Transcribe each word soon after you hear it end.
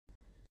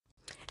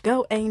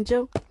Go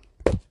Angel,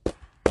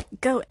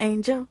 go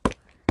Angel,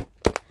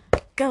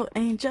 go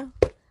Angel,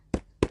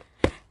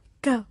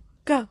 go,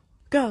 go,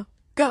 go,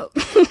 go.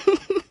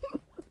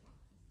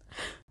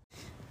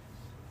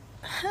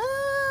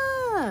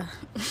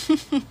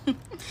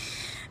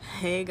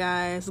 Hey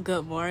guys,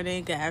 good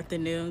morning, good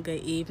afternoon,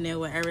 good evening,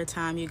 whatever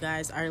time you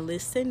guys are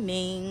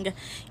listening.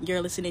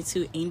 You're listening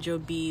to Angel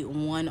B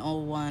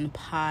 101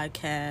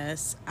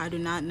 podcast. I do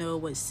not know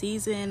what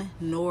season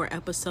nor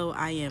episode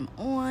I am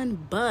on,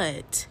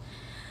 but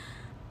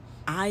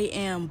I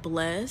am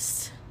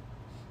blessed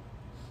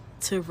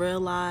to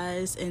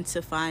realize and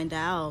to find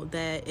out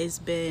that it's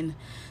been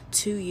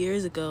 2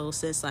 years ago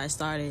since I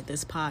started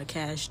this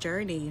podcast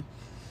journey.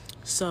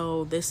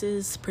 So this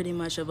is pretty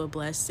much of a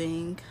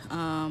blessing.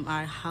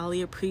 I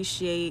highly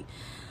appreciate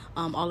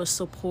all the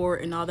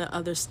support and all that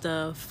other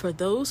stuff. For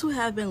those who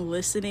have been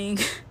listening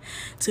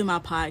to my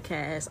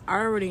podcast, I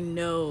already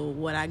know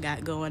what I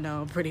got going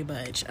on pretty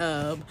much.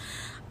 I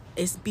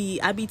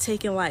be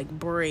taking like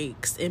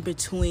breaks in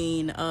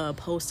between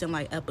posting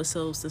like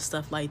episodes and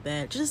stuff like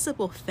that. Just a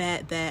simple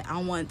fact that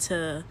I want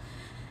to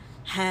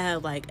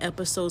have like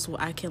episodes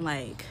where I can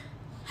like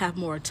have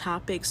more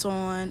topics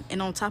on,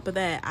 and on top of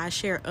that I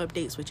share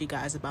updates with you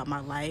guys about my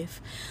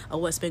life,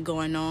 what's been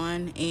going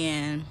on,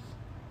 and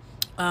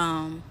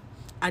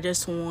I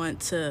just want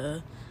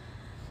to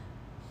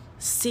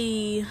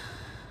see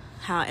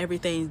how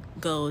everything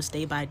goes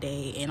day by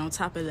day. And on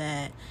top of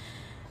that,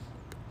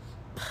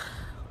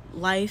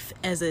 life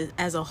as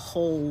a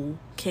whole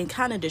can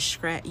kind of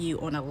distract you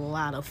on a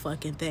lot of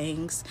fucking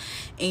things,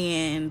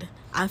 and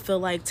I feel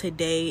like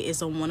today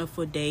is a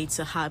wonderful day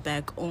to hop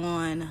back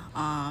on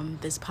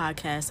this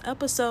podcast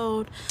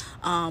episode.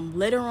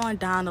 Later on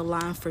down the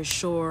line, for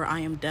sure, I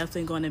am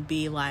definitely going to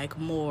be like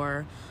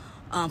more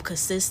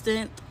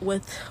consistent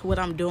with what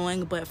I'm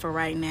doing, but for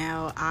right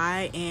now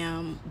I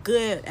am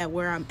good at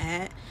where I'm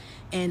at,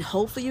 and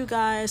hopefully you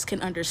guys can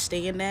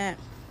understand that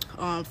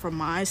from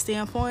my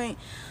standpoint.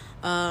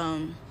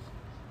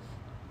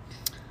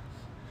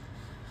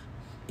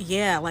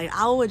 Yeah, like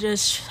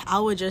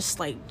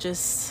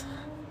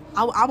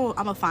I'm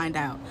gonna find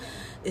out.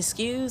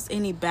 Excuse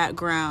any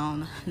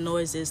background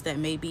noises that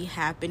may be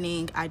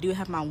happening. I do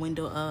have my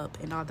window up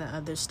and all that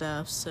other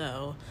stuff,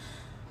 so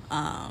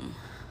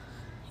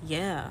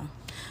yeah.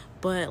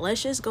 But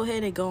let's just go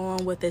ahead and go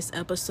on with this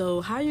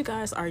episode. How you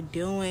guys are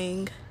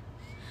doing?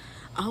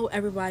 I hope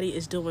everybody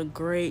is doing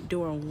great,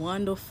 doing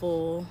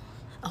wonderful.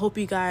 I hope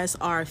you guys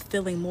are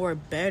feeling more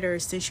better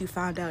since you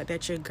found out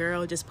that your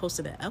girl just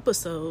posted an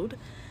episode.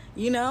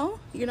 You know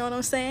what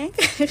I'm saying?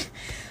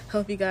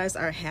 Hope you guys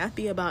are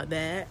happy about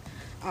that.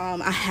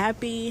 I'm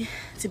happy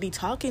to be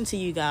talking to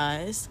you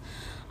guys.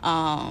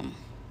 I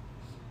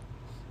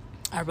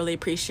really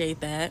appreciate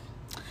that.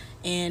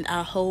 And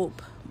I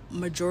hope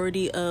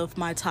majority of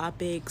my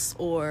topics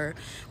or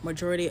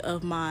majority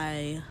of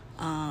my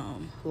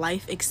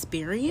life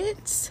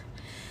experience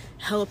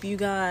help you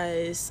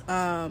guys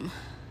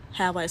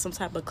have like some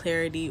type of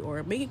clarity,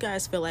 or make you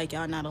guys feel like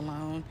y'all not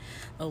alone,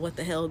 or what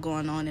the hell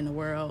going on in the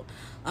world,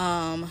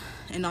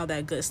 and all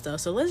that good stuff.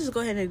 So let's just go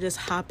ahead and just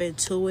hop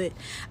into it.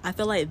 I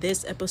feel like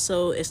this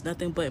episode is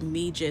nothing but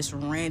me just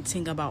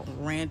ranting about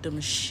random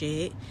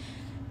shit,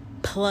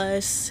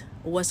 plus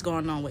what's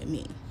going on with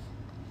me.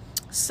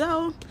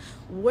 So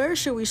where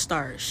should we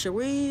start? Should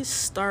we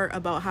start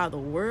about how the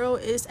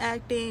world is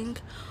acting,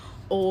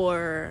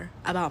 or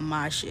about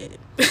my shit?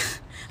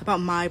 About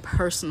my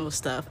personal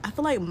stuff? I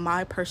feel like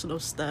my personal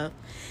stuff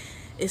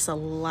is a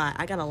lot.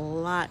 I feel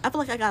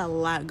like I got a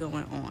lot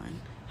going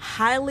on.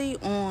 Highly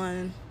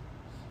on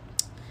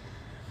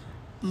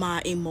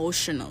my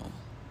emotional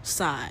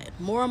side.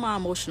 More on my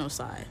emotional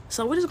side.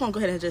 So we're just going to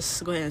go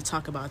ahead and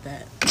talk about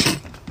that.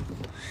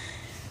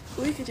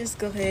 We could just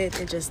go ahead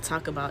and just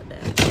talk about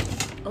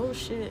that. Oh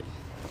shit.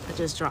 I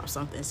just dropped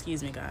something.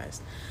 Excuse me, guys.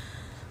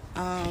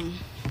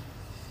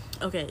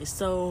 Okay,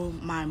 so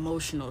my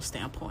emotional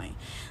standpoint.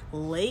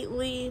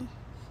 Lately,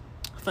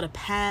 for the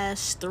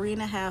past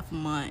 3.5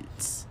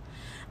 months,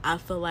 I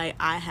feel like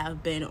I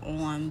have been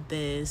on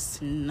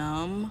this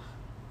numb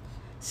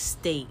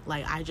state.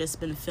 Like, I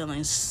just been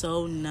feeling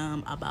so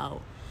numb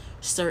about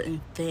certain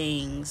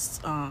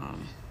things,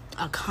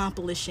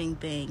 accomplishing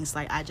things.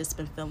 Like, I just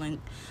been feeling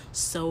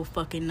so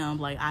fucking numb.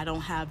 Like, I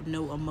don't have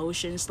no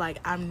emotions. Like,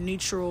 I'm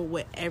neutral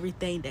with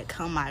everything that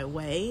come my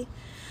way,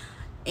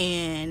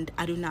 and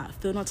I do not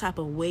feel no type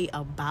of way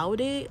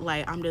about it.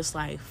 Like, I'm just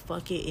like,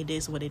 fuck it, it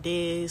is what it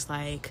is.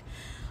 Like,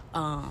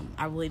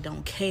 I really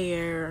don't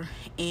care,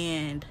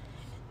 and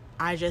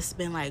I just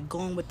been like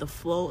going with the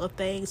flow of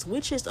things,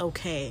 which is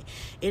okay.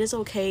 It is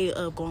okay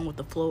of going with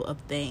the flow of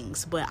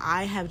things, but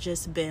I have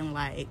just been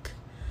like,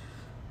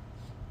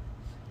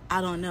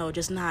 I don't know,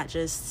 just not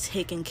just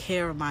taking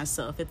care of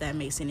myself, if that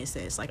makes any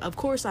sense. Like, of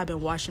course I've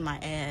been washing my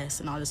ass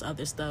and all this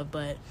other stuff,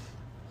 but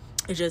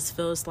it just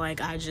feels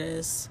like I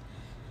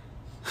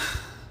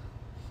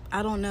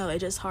don't know. It's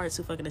just hard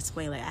to fucking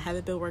explain. Like, I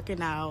haven't been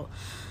working out.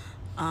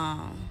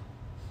 I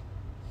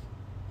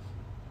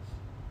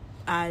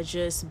I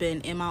just been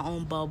in my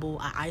own bubble.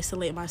 I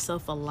isolate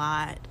myself a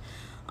lot.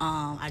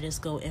 I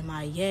just go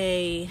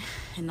MIA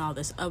and all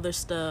this other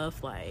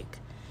stuff. Like,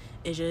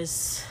 it's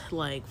just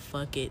like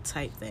fuck it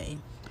type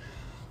thing.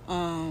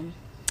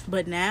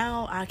 But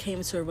now I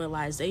came to a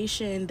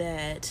realization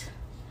that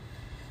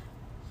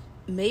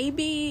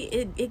maybe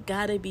it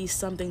gotta be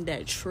something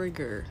that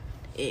triggered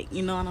it.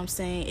 You know what I'm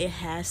saying? It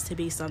has to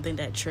be something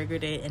that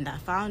triggered it. And I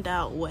found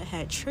out what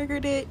had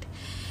triggered it.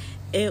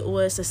 It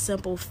was a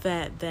simple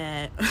fact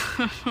that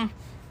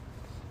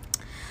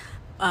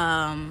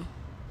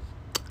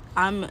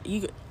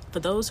for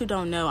those who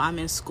don't know, I'm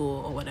in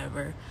school or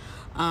whatever.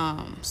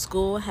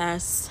 School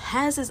has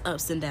its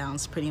ups and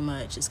downs pretty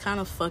much. It's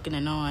kind of fucking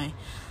annoying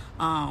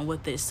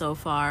with it so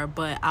far,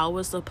 but I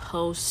was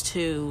supposed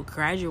to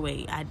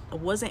graduate. I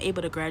wasn't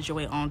able to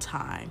graduate on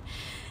time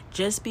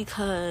just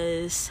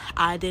because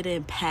I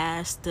didn't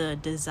pass the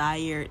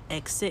desired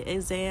exit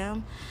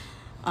exam.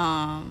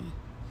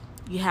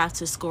 You have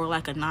to score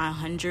like a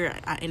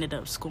 900. I ended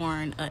up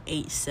scoring a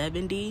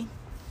 870.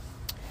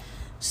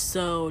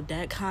 So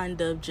that kind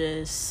of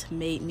just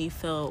made me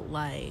feel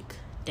like,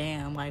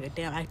 damn,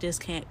 I just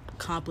can't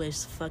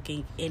accomplish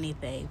fucking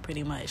anything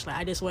pretty much. Like,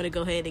 I just want to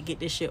go ahead and get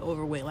this shit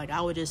over with. Like,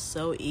 I was just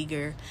so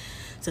eager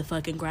to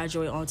fucking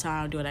graduate on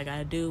time, do what I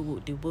gotta do,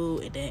 woo,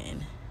 and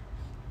then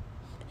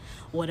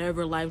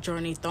whatever life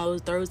journey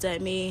throws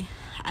at me,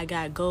 I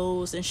got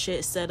goals and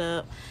shit set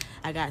up.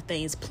 I got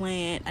things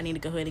planned. I need to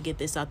go ahead and get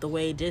this out the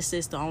way. This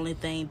is the only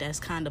thing that's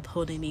kind of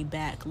holding me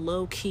back,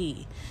 low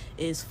key,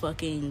 is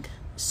fucking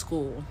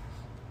school.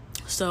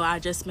 So I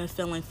just been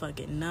feeling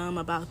fucking numb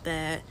about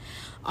that.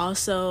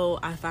 Also,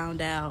 I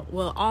found out,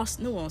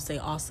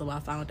 I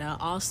found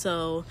out.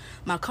 Also,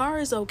 my car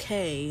is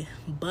okay,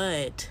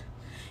 but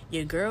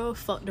your girl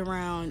fucked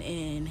around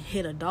and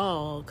hit a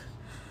dog.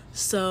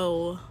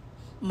 So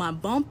my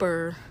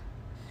bumper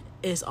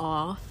is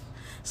off.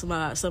 So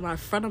my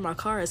front of my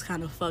car is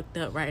kind of fucked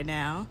up right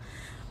now.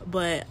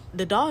 But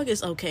the dog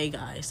is okay,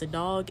 guys. The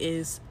dog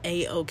is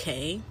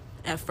A-okay.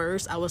 At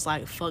first, I was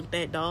like, fuck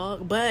that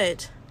dog.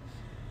 But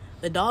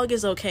the dog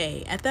is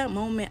okay. At that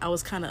moment, I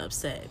was kind of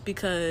upset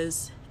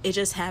because it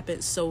just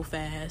happened so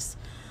fast.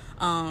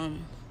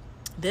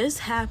 This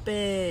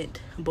happened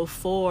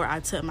before I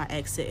took my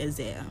exit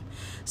exam.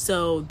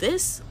 So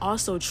this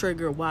also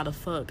triggered why the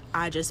fuck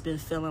I just been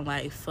feeling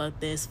like fuck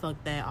this,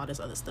 fuck that, all this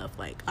other stuff.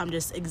 Like, I'm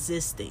just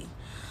existing.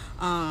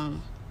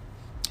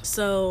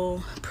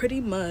 So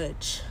pretty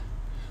much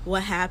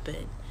what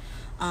happened,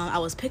 I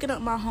was picking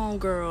up my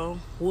homegirl.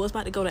 We was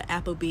about to go to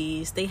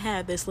Applebee's. They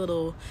had this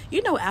little,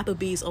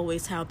 Applebee's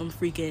always have them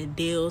freaking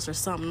deals or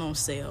something on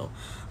sale.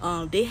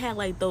 They had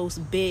like those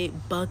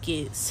big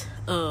buckets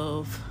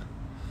of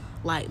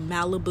like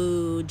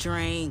Malibu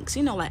drinks,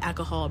 like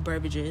alcohol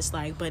beverages,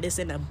 but it's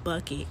in a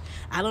bucket.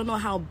 I don't know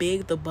how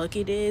big the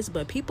bucket is,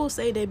 but people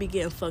say they be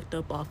getting fucked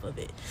up off of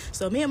it.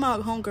 So me and my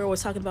homegirl were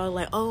talking about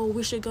like, oh,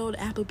 we should go to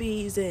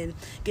Applebee's and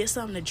get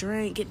something to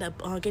drink, get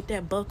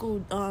that buckle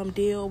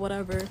deal,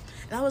 whatever.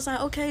 And I was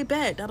like, okay,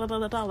 bet,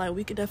 like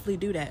we could definitely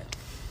do that.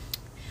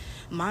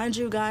 Mind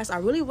you, guys, I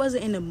really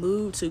wasn't in the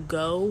mood to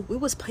go. We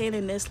was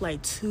planning this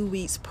like 2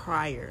 weeks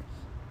prior.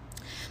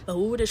 But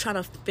we were just trying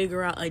to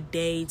figure out a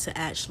day to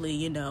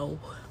actually,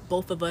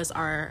 both of us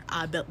are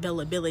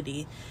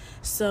availability.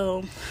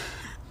 So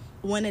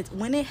when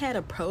it had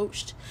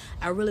approached,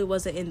 I really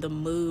wasn't in the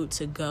mood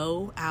to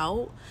go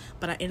out,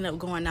 but I ended up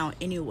going out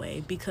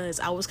anyway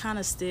because I was kind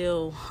of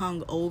still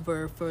hung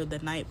over for the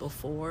night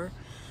before.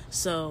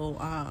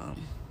 So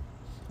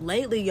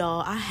lately,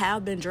 y'all, I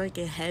have been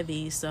drinking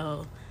heavy,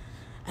 so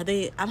I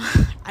think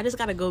I just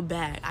gotta go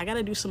back. I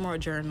gotta do some more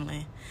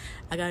journaling.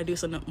 I gotta do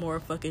some more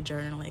fucking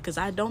journaling because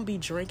I don't be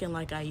drinking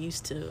like I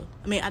used to.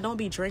 I mean, I don't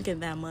be drinking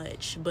that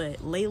much,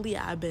 but lately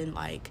I've been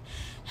like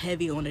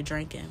heavy on the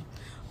drinking.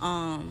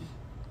 I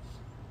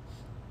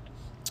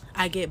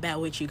get back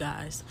with you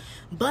guys.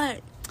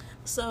 But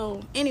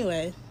so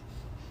anyway,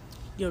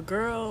 your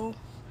girl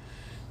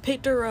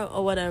picked her up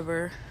or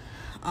whatever.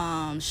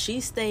 She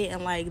stayed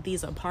in like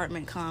these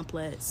apartment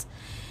complex,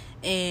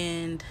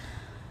 and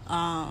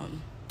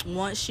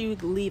once you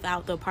leave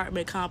out the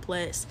apartment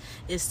complex,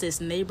 it's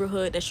this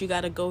neighborhood that you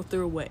got to go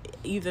through where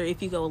either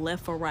if you go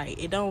left or right,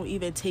 it don't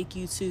even take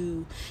you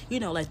to,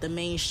 like the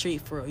main street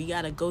for real. You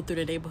got to go through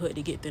the neighborhood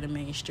to get to the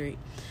main street.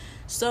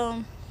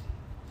 So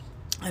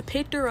I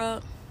picked her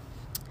up.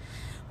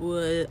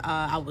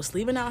 I was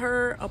leaving out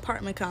her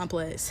apartment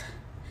complex.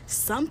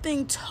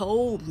 Something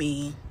told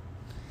me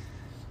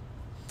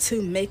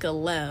to make a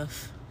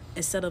left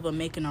instead of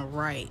making a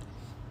right.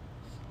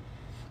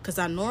 Because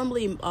I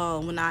normally,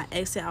 when I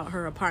exit out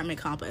her apartment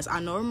complex, I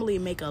normally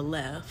make a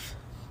left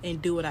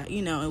and do what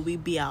and we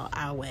be out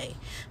our way.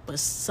 But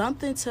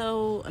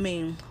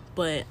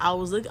but I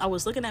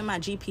was looking at my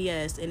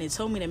GPS and it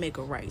told me to make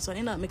a right. So I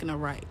ended up making a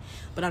right,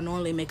 but I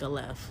normally make a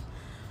left.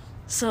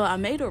 So I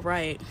made a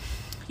right.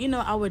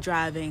 I was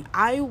driving.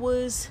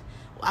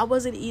 I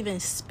wasn't even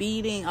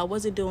speeding. I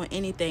wasn't doing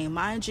anything.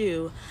 Mind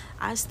you,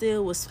 I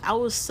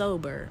was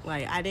sober.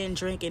 Like, I didn't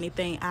drink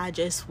anything. I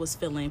just was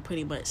feeling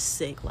pretty much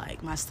sick.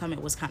 Like, my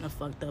stomach was kind of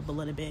fucked up a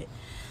little bit.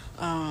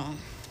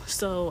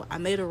 So I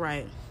made a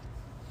right.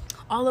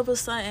 All of a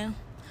sudden,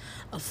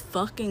 a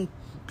fucking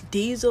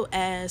diesel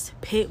ass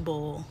pit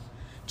bull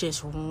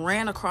just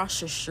ran across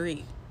the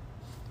street.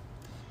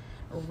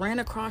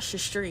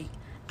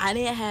 I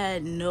didn't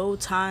have no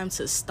time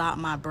to stop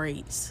my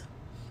brakes.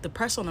 The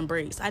press on the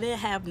brakes. I didn't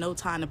have no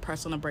time to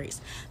press on the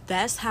brakes.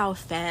 That's how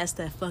fast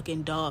that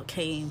fucking dog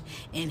came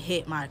and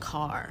hit my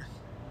car.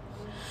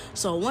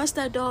 So once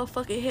that dog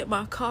fucking hit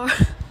my car,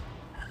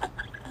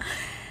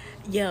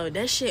 yo,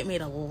 that shit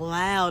made a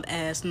loud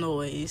ass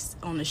noise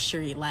on the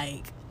street.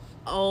 Like,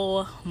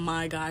 oh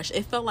my gosh.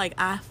 It felt like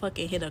I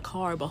fucking hit a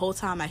car, but the whole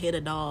time I hit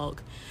a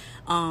dog.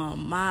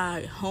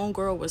 My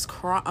homegirl was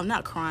I'm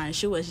not crying.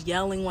 She was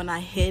yelling when I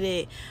hit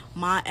it.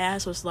 My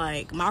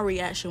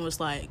reaction was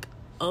like,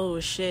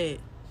 oh shit.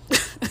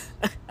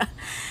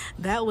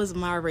 That was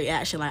my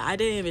reaction. Like, I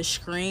didn't even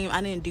scream.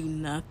 I didn't do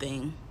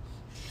nothing.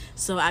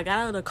 So I got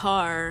out of the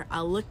car.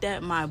 I looked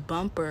at my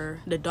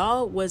bumper. The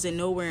dog wasn't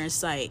nowhere in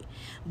sight,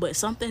 but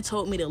something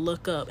told me to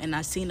look up, and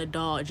I seen the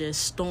dog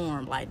just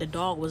storm. Like, the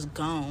dog was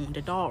gone.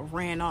 The dog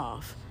ran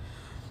off.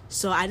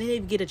 So I didn't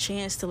even get a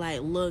chance to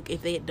like look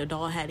if the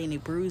dog had any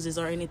bruises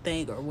or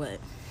anything or what.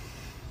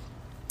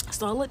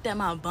 So I looked at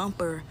my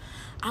bumper.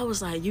 I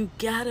was like, you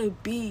gotta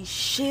be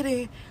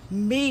shitting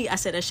me. I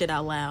said that shit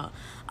out loud.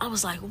 I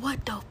was like,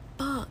 what the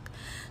fuck?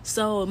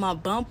 So my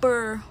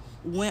bumper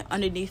went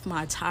underneath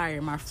my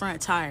tire, my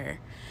front tire.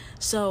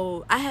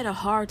 So I had a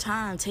hard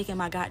time taking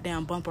my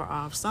goddamn bumper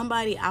off.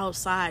 Somebody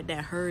outside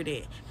that heard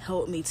it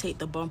helped me take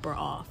the bumper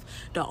off.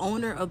 The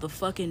owner of the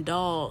fucking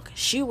dog,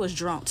 she was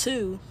drunk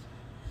too.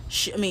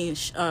 She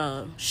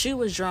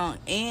was drunk,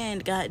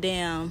 and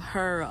goddamn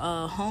her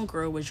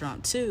homegirl was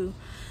drunk too.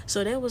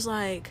 So they was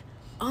like,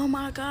 oh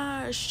my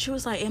gosh. She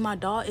was like, is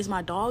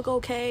my dog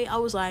okay? I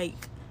was like,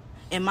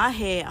 in my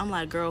head, I'm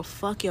like, girl,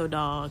 fuck your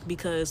dog,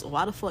 because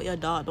why the fuck your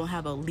dog don't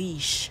have a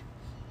leash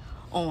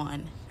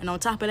on? And on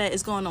top of that,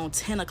 it's going on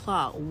 10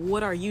 o'clock.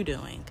 What are you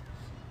doing?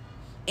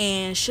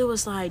 And she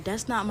was like,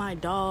 that's not my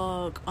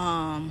dog.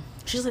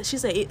 She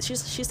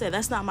said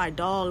that's not my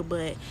dog,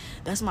 but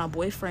that's my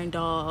boyfriend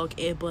dog.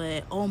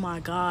 But oh my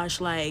gosh,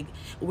 like,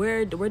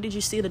 where did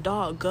you see the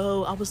dog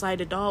go? I was like,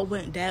 the dog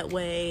went that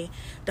way.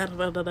 Da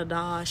da da da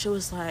da. She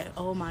was like,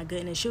 oh my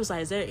goodness. She was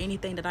like, is there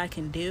anything that I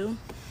can do?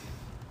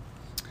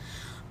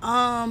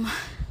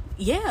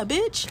 Yeah,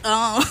 bitch.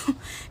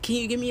 Can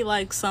you give me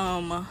like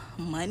some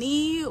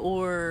money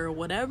or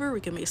whatever?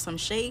 We can make some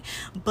shade.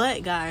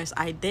 But guys,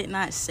 I did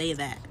not say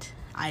that.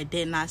 I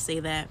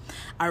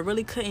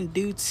really couldn't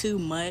do too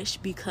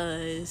much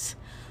because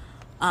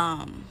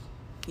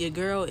your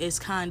girl is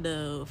kind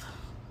of,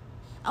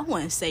 I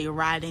wouldn't say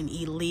riding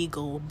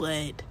illegal,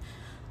 but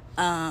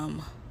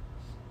yeah,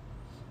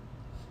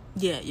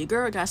 your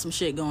girl got some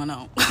shit going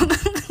on.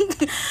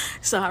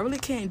 So I really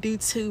can't do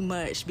too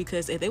much,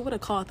 because if they would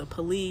have called the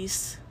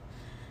police,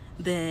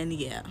 then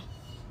yeah,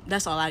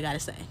 that's all I gotta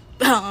say.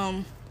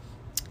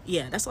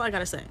 Yeah, that's all I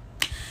gotta say.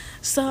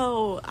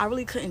 So I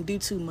really couldn't do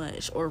too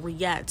much or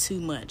react too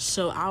much.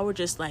 So I was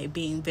just like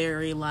being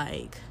very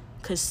like,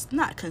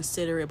 not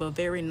considerate, but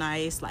very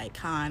nice, like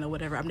kind or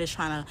whatever. I'm just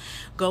trying to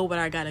go where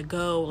I gotta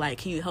go. Like,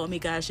 can you help me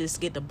guys just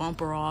get the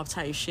bumper off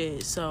type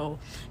shit? So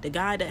the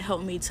guy that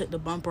helped me took the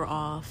bumper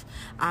off.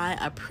 I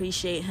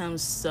appreciate him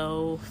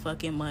so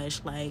fucking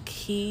much. Like,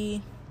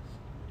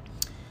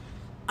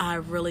 I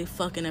really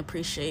fucking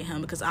appreciate him,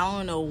 because I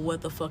don't know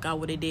what the fuck I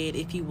would have did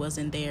if he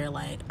wasn't there.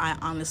 Like, I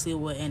honestly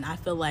wouldn't. I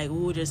feel like we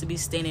would just be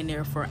standing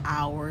there for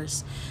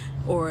hours,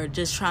 or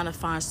just trying to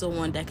find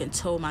someone that can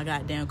tow my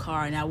goddamn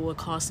car, and that would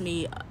cost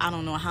me I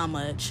don't know how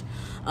much.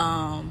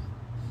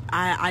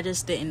 I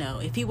just didn't know.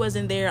 If he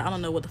wasn't there, I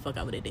don't know what the fuck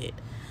I would have did.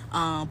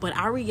 But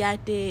I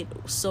reacted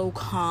so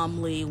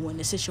calmly when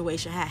the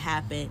situation had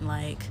happened.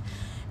 Like,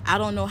 I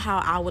don't know how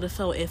I would have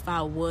felt if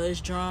I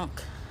was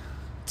drunk.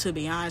 To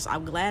be honest,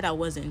 I'm glad I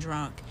wasn't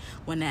drunk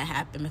when that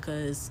happened,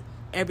 because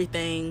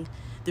the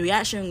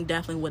reaction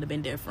definitely would have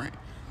been different.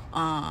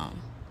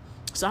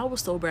 So I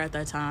was sober at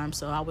that time,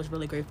 so I was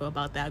really grateful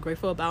about that.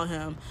 Grateful about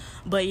him.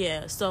 But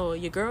yeah, so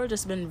your girl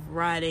just been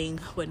riding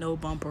with no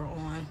bumper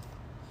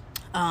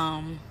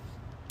on.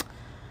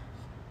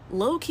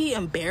 Low-key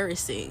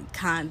embarrassing,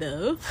 kind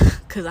of,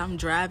 because I'm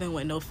driving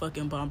with no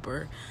fucking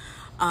bumper.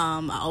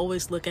 I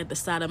always look at the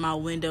side of my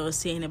window and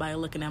see anybody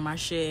looking at my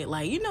shit.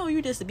 Like,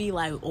 you just be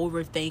like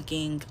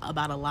overthinking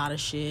about a lot of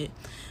shit.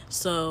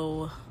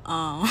 So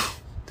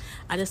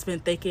I just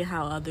been thinking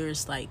how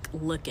others like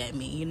look at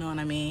me, you know what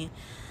I mean?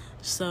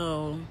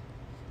 So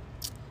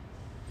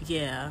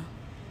yeah,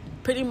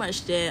 pretty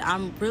much that.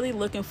 I'm really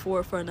looking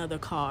forward for another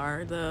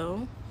car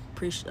though.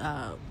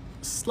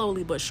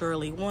 Slowly but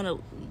surely. One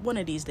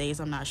of these days,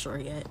 I'm not sure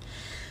yet.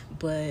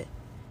 But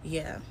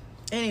yeah.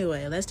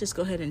 Anyway, let's just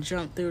go ahead and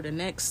jump through the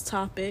next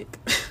topic.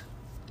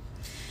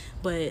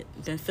 But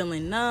been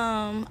feeling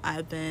numb.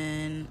 I've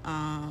been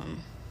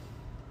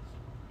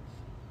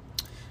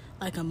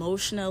like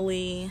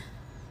emotionally.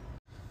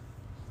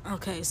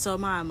 Okay, so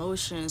my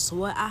emotions,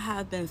 what I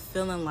have been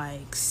feeling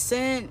like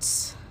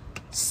since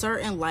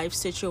certain life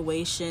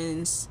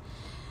situations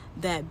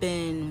that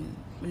been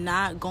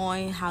not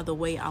going how the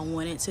way I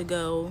want it to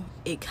go,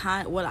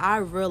 what I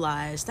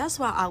realized, that's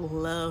why I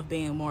love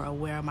being more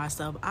aware of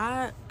myself.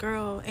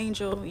 Girl,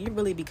 Angel, you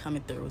really be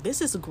coming through.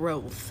 This is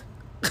growth.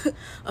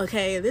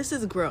 Okay, this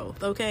is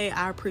growth. Okay,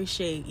 I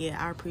appreciate you,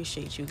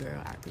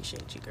 girl.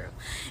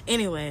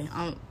 Anyway,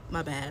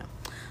 my bad.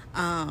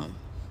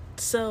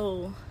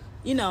 So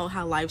you know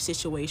how life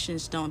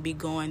situations don't be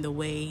going the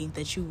way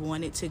that you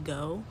want it to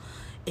go.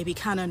 It be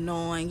kind of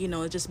annoying,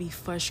 it just be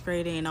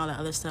frustrating and all that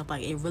other stuff.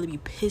 Like, it really be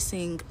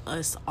pissing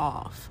us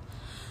off.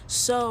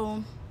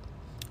 So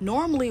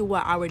normally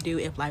what I would do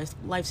if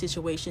life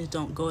situations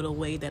don't go the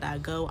way that I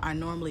go, I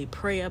normally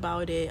pray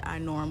about it. I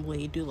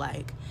normally do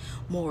like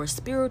more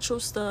spiritual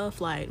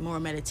stuff, like more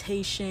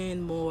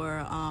meditation,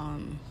 more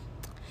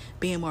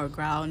being more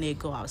grounded,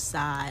 go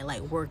outside,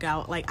 like work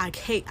out. Like I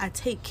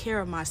take care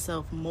of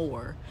myself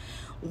more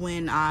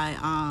when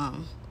I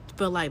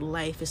feel like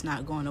life is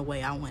not going the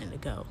way I want it to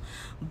go.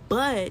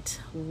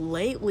 But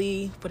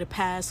lately, for the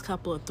past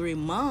couple of 3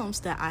 months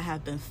that I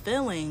have been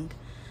feeling,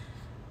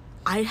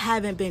 I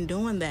haven't been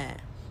doing that.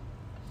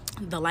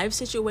 The life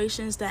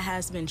situations that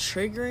has been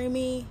triggering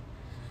me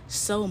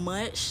so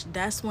much,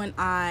 that's when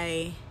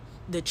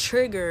the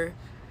trigger,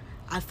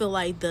 I feel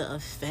like the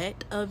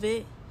effect of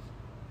it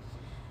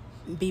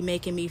be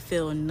making me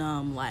feel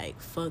numb, like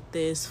fuck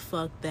this,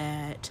 fuck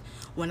that.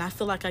 When I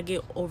feel like I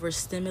get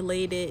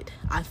overstimulated,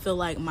 I feel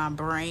like my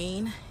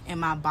brain and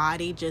my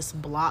body just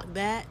block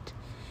that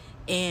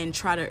and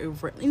try to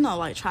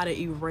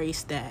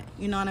erase that.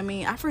 You know what I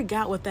mean? I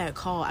forgot what that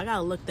called. I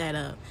gotta look that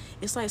up.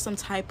 It's like some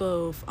type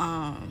of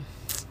I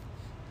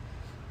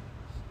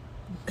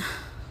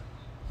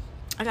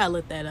gotta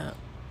look that up.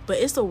 But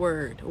it's a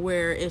word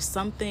where if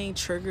something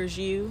triggers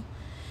you,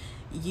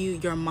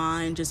 your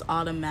mind just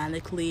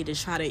automatically to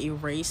try to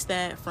erase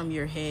that from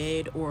your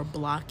head or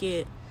block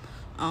it,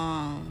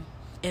 and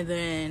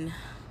then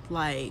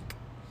like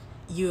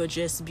you'll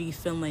just be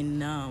feeling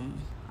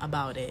numb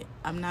about it.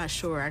 I'm not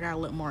sure, I gotta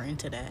look more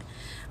into that.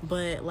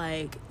 But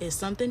like, if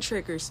something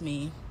triggers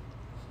me,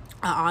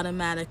 I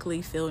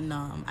automatically feel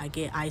numb. I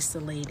get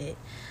isolated.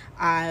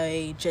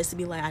 I just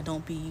be like, I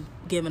don't be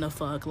giving a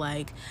fuck.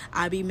 Like,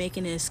 I be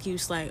making an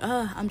excuse like,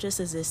 I'm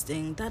just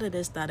existing, da da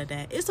this, da da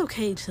that. It's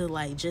okay to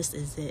like just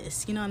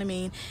exist, you know what I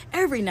mean?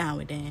 Every now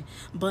and then.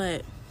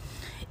 But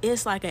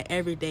it's like an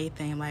everyday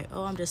thing, like,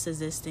 I'm just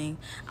existing.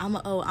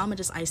 I'ma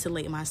just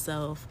isolate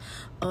myself.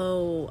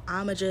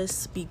 I'ma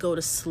just go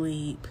to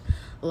sleep.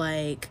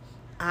 Like,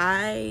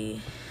 I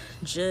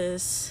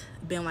just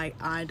been like,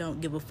 I don't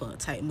give a fuck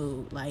type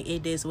mood. Like,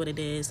 it is what it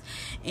is.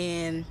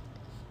 And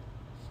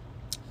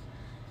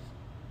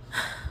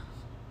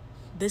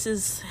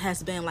this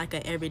has been like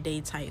an everyday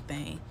type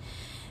thing.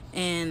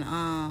 And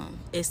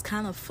it's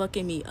kind of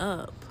fucking me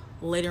up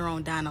later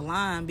on down the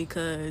line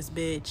because,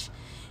 bitch,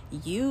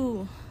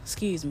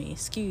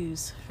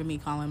 excuse for me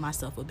calling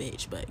myself a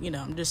bitch, but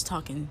I'm just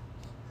talking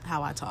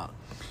how I talk.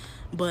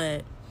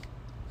 But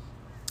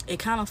it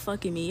kind of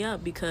fucking me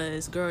up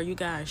because, girl, you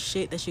got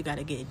shit that you got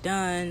to get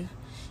done.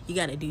 You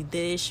got to do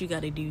this, you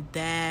got to do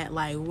that.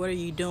 Like, what are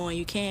you doing?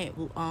 You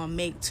can't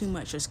make too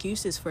much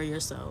excuses for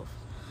yourself.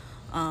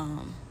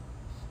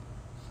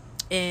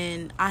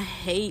 And I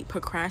hate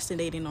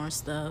procrastinating on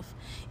stuff,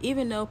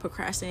 even though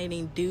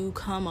procrastinating do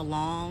come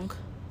along.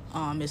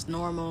 It's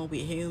normal.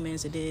 We're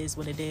humans. It is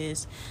what it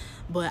is.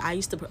 But I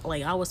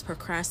was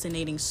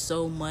procrastinating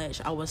so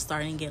much. I was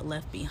starting to get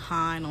left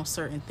behind on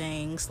certain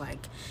things,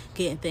 like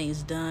getting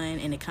things done,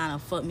 and it kind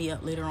of fucked me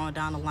up later on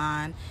down the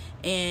line.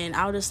 And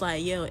I was just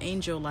like, yo,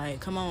 Angel, like,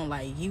 come on,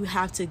 like, you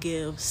have to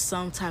give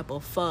some type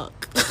of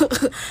fuck.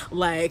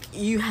 Like,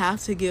 you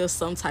have to give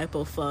some type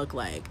of fuck.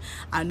 Like,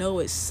 I know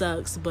it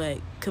sucks, but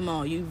come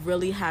on, you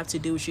really have to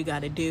do what you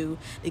got to do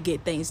to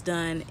get things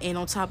done. And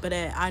on top of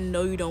that, I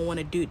know you don't want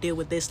to deal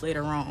with this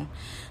later on.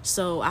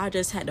 So I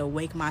just had to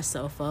wake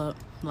myself up.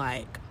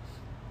 Like,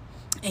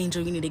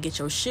 Angel, you need to get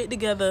your shit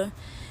together,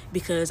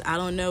 because I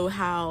don't know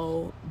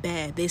how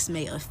bad this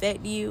may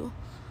affect you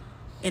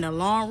in a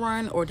long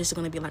run, or this is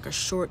going to be like a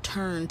short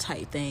term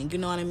type thing. You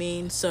know what I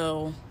mean?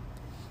 So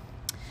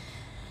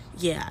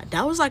yeah,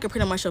 that was like a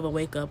pretty much of a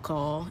wake up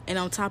call. And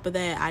on top of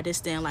that, I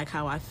just didn't like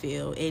how I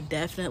feel. It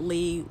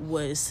definitely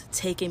was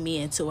taking me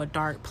into a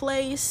dark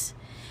place,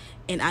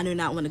 and I do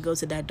not want to go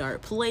to that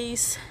dark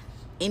place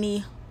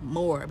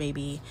anymore,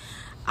 baby.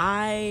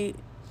 I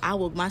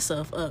woke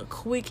myself up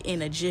quick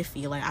in a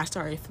jiffy. Like, I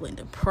started feeling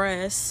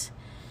depressed,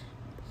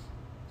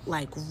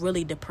 like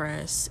really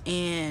depressed.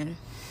 And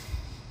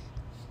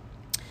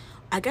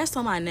I guess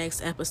on my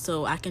next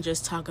episode, I can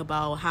just talk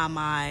about how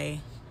my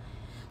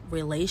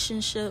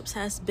relationships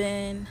has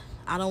been.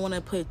 I don't want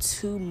to put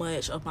too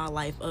much of my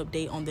life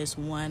update on this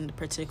one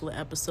particular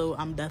episode.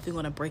 I'm definitely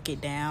going to break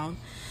it down.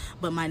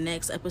 But my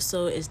next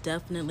episode is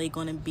definitely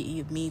going to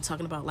be me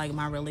talking about like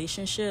my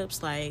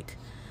relationships, like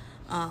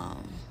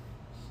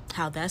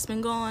how that's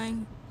been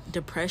going.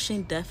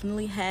 depression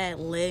definitely had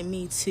led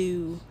me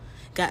to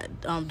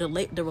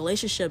the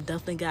relationship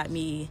definitely got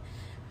me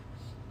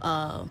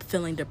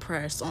feeling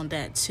depressed on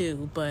that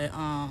too. But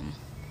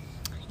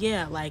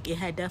yeah, like it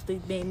had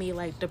definitely made me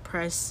like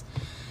depressed,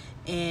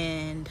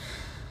 and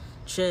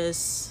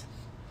just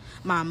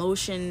my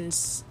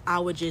emotions, I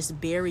would just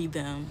bury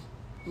them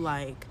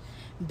away.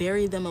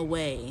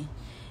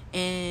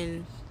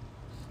 And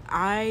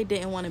I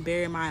didn't want to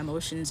bury my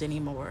emotions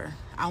anymore.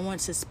 I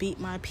want to speak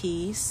my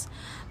peace.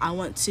 I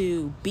want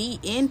to be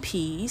in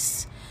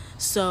peace.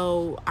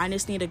 So I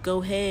just need to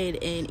go ahead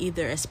and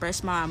either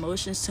express my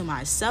emotions to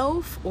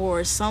myself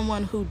or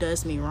someone who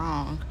does me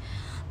wrong.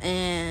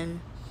 And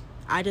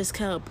I just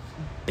kept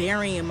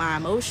burying my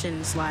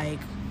emotions, like,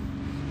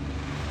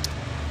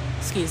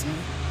 excuse me.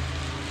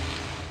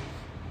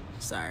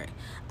 Sorry.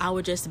 I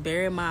would just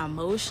bury my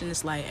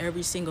emotions like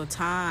every single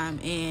time.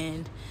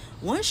 And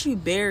once you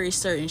bury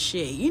certain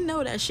shit, you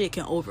know that shit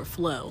can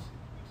overflow.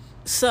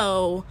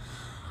 So,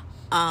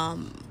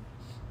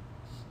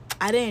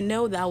 I didn't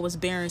know that I was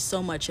bearing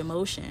so much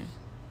emotion.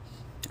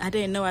 I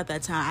didn't know at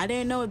that time. I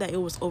didn't know that it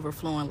was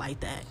overflowing like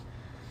that.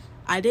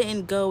 I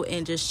didn't go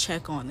and just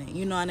check on it.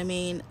 You know what I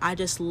mean? I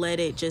just let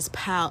it just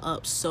pile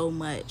up so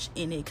much,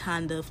 and it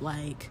kind of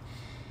like,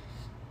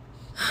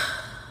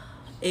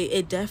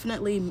 it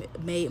definitely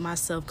made my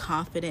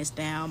self-confidence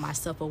down, my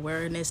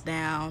self-awareness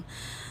down,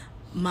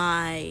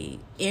 my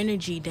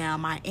energy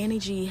down. My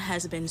energy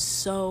has been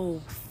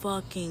so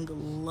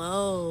fucking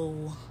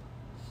low.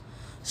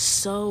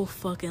 So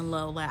fucking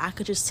low. Like, I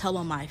could just tell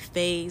on my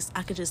face.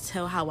 I could just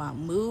tell how I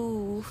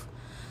move,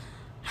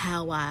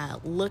 how I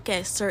look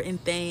at certain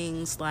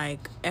things.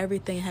 Like,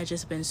 everything had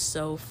just been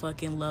so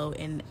fucking low.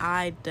 And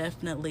I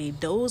definitely,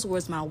 those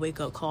was my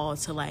wake-up call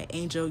to like,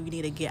 Angel, you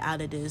need to get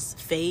out of this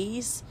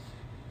phase.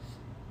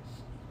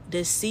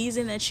 This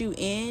season that you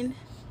in,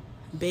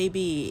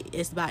 baby,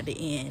 it's about to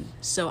end.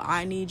 So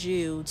I need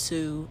you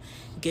to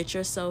get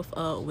yourself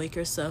up, wake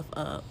yourself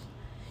up,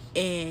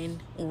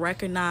 and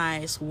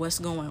recognize what's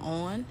going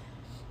on,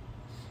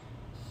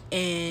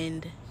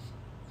 and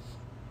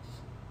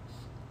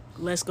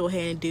let's go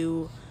ahead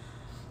and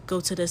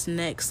go to this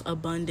next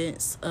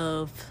abundance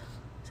of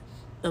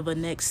a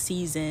next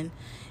season,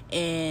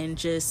 and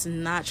just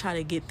not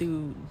try to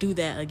do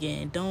that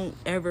again. Don't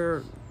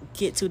ever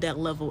get to that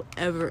level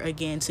ever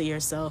again to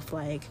yourself.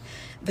 Like,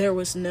 there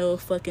was no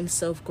fucking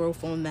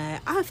self-growth on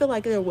that. I feel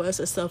like there was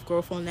a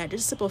self-growth on that.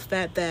 Just the simple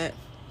fact that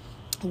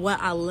what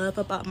I love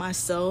about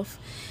myself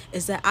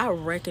is that I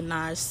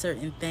recognize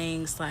certain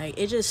things. Like,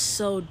 it's just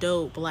so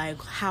dope,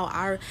 like how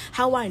I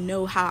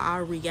know how I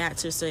react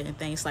to certain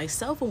things. Like,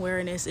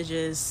 self-awareness is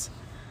just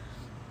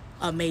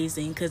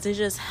amazing, because it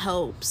just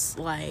helps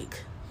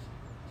like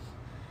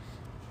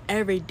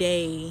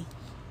everyday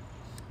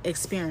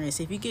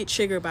experience. If you get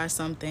triggered by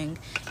something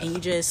and you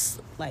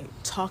just like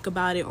talk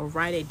about it or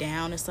write it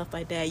down and stuff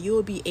like that, you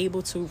will be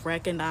able to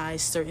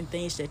recognize certain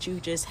things that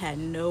you just had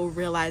no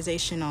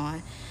realization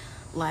on.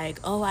 Like,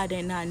 oh, I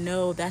did not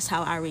know that's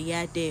how I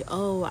reacted.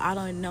 Oh, I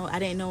didn't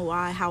know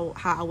how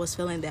I was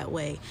feeling that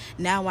way.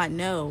 Now I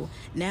know.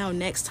 Now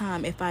next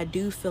time if I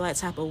do feel that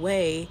type of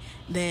way,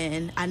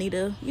 then I need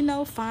to,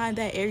 find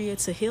that area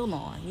to heal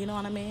on. You know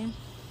what I mean?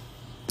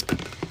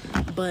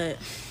 But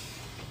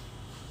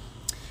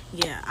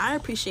yeah, I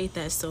appreciate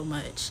that so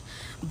much.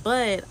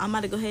 But I'm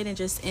about to go ahead and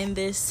just end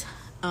this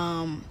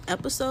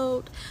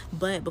episode.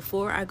 But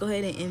before I go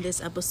ahead and end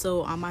this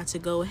episode, I'm about to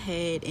go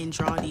ahead and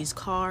draw these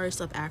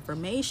cards of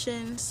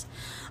affirmations.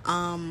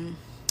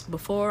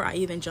 Before I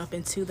even jump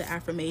into the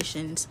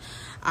affirmations,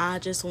 I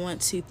just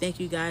want to thank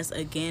you guys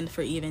again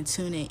for even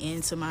tuning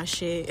into my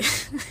shit.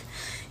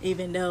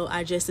 Even though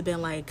I just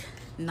been like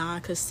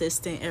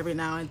non-consistent every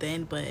now and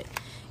then, but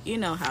you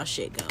know how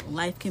shit go.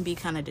 Life can be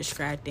kind of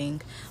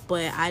distracting,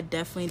 but I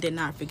definitely did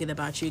not forget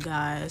about you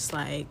guys,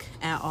 like,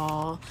 at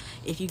all.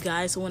 If you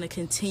guys want to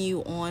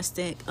continue on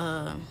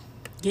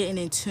getting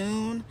in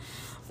tune,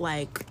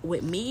 like,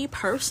 with me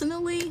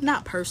personally,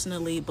 not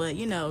personally, but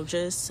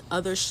just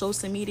other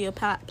social media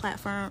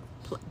platform.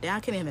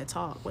 I can't even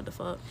talk. What the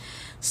fuck?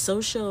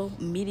 Social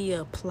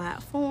media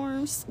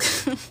platforms.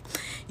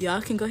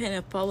 Y'all can go ahead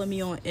and follow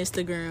me on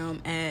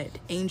Instagram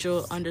at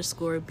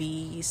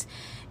angel_bees.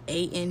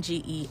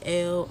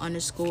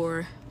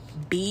 ANGEL_B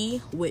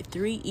with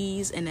 3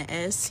 E's and an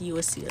S. You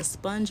will see a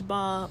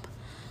SpongeBob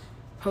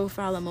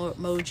profile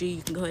emoji.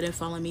 You can go ahead and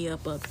follow me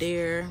up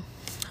there.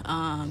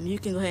 You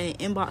can go ahead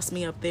and inbox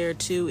me up there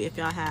too if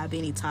y'all have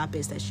any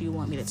topics that you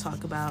want me to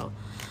talk about.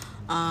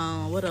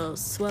 What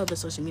else? What other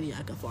social media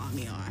I can follow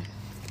me on?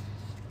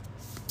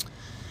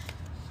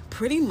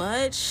 Pretty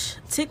much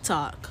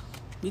TikTok.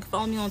 You can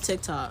follow me on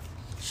TikTok.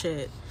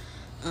 Shit.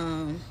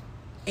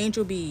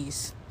 Angel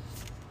Bees.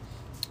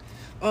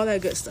 All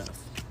that good stuff.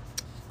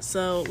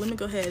 So let me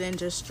go ahead and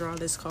just draw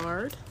this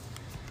card.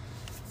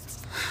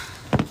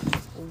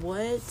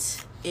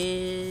 What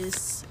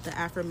is the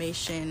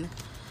affirmation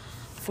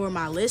for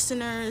my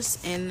listeners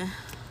and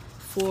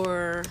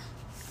for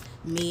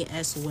me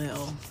as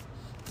well?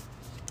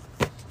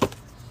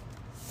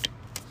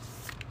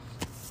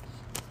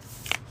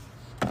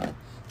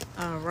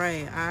 All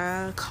right,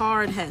 a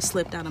card had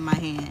slipped out of my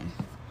hand.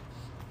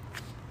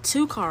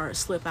 2 cards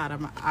slip out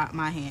of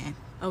my hand.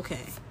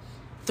 Okay.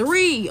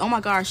 3. Oh my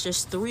gosh,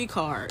 there's 3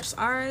 cards.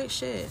 All right,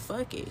 shit,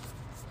 fuck it.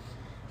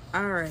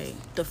 All right,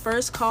 the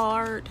first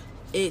card,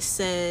 it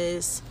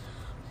says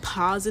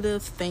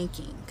positive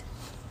thinking.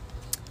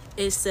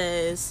 It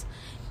says,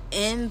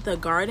 in the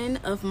garden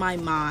of my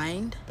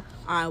mind,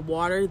 I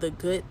water the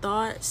good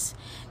thoughts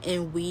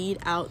and weed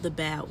out the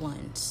bad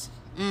ones.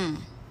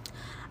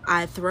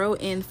 I throw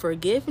in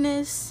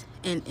forgiveness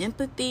and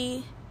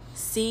empathy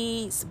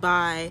seeds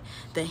by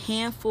the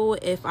handful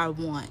if I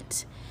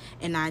want.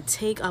 And I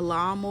take a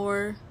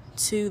lawnmower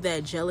to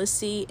that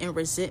jealousy and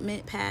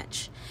resentment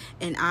patch.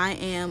 And I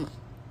am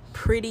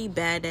pretty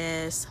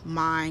badass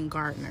mind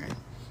gardener.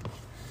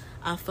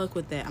 I fuck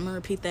with that. I'm going to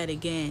repeat that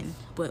again,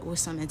 but with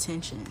some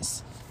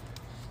intentions.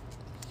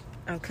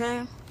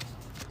 Okay?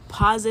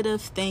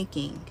 Positive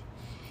thinking.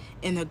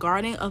 In the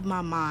garden of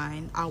my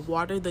mind, I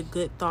water the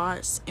good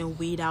thoughts and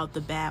weed out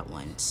the bad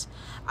ones.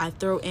 I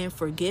throw in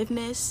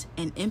forgiveness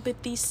and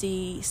empathy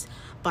seeds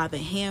by the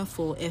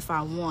handful if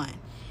I want.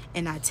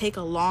 And I take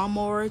a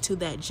lawnmower to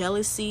that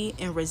jealousy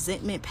and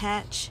resentment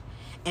patch.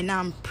 And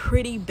I'm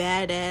pretty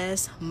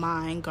badass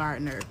mind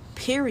gardener.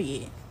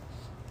 Period.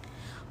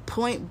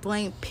 Point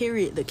blank,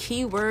 period. The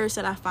key words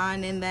that I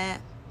find in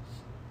that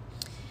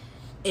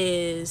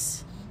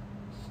is,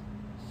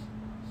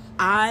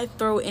 I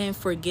throw in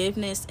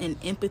forgiveness and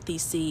empathy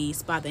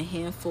seeds by the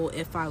handful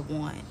if I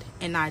want.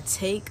 And I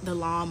take the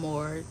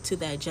lawnmower to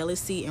that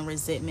jealousy and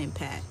resentment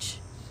patch.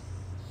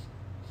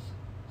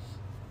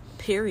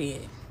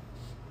 Period.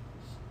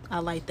 I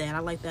like that. I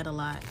like that a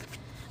lot.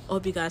 I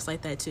hope you guys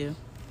like that too.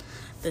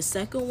 The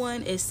second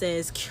one, it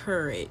says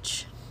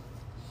courage.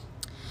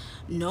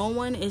 No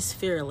one is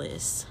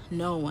fearless.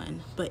 No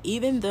one. But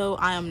even though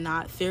I am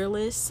not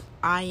fearless,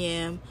 I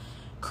am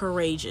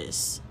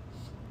courageous.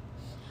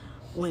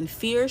 When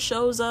fear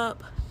shows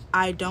up,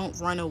 I don't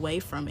run away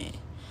from it.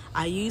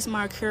 I use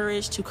my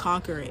courage to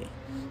conquer it.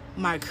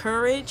 My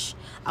courage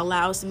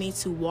allows me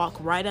to walk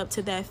right up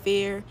to that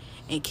fear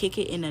and kick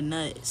it in the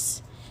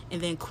nuts,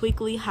 and then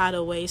quickly hide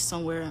away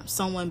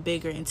someone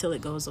bigger until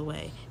it goes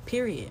away.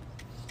 Period.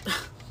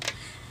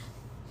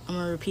 I'm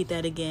going to repeat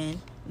that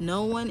again.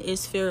 No one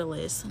is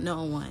fearless.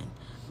 No one.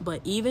 But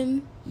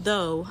even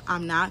though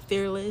I'm not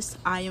fearless,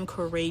 I am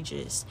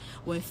courageous.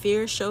 When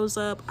fear shows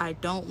up, I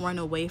don't run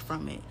away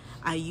from it.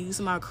 I use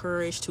my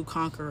courage to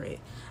conquer it.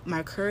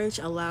 My courage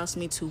allows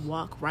me to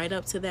walk right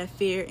up to that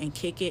fear and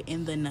kick it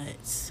in the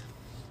nuts.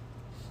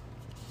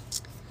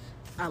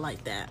 I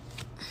like that.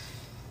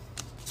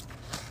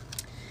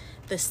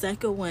 The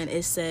second one,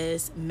 it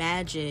says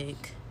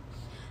magic.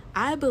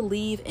 I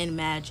believe in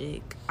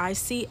magic. I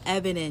see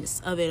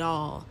evidence of it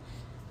all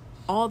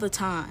the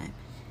time.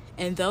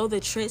 And though the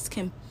tricks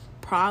can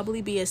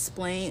probably be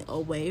explained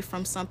away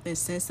from something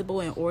sensible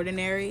and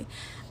ordinary,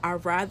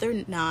 I'd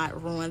rather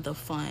not ruin the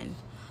fun.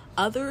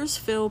 Other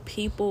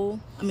people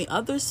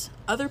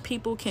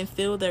can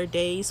fill their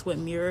days with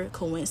mere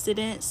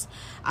coincidence.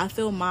 I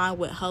fill mine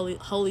with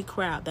holy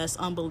crap, that's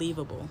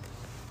unbelievable.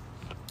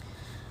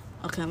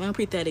 Okay, I'm going to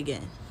repeat that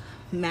again.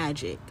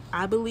 Magic.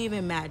 I believe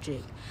in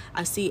magic.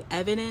 I see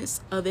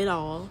evidence of it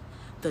all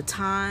the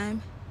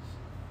time.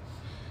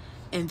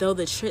 And though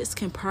the tricks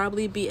can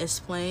probably be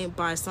explained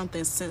by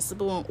something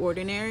sensible and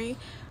ordinary,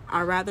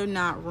 I'd rather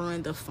not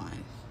ruin the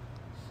fun.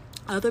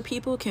 Other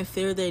people can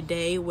fill their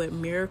day with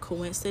mere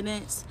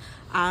coincidence.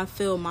 I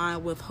fill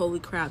mine with holy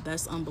crap,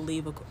 that's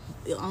unbelievable.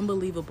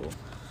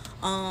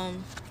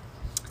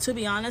 To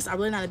be honest, I'm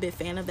really not a big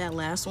fan of that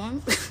last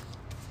one.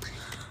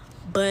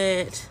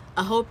 But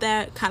I hope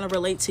that kind of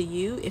relate to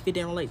you if it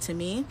didn't relate to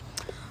me.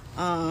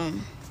 I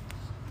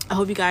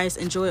hope you guys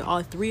enjoy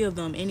all 3 of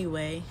them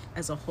anyway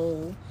as a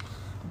whole.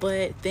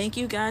 But thank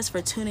you guys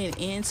for tuning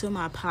in to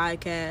my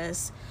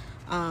podcast.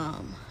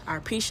 I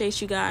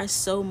appreciate you guys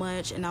so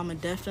much, and I'm going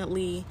to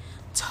definitely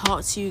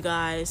talk to you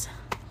guys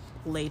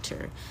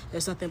later.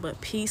 There's nothing but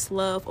peace,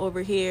 love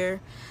over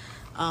here.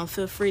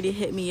 Feel free to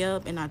hit me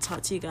up, and I'll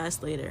talk to you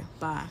guys later.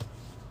 Bye.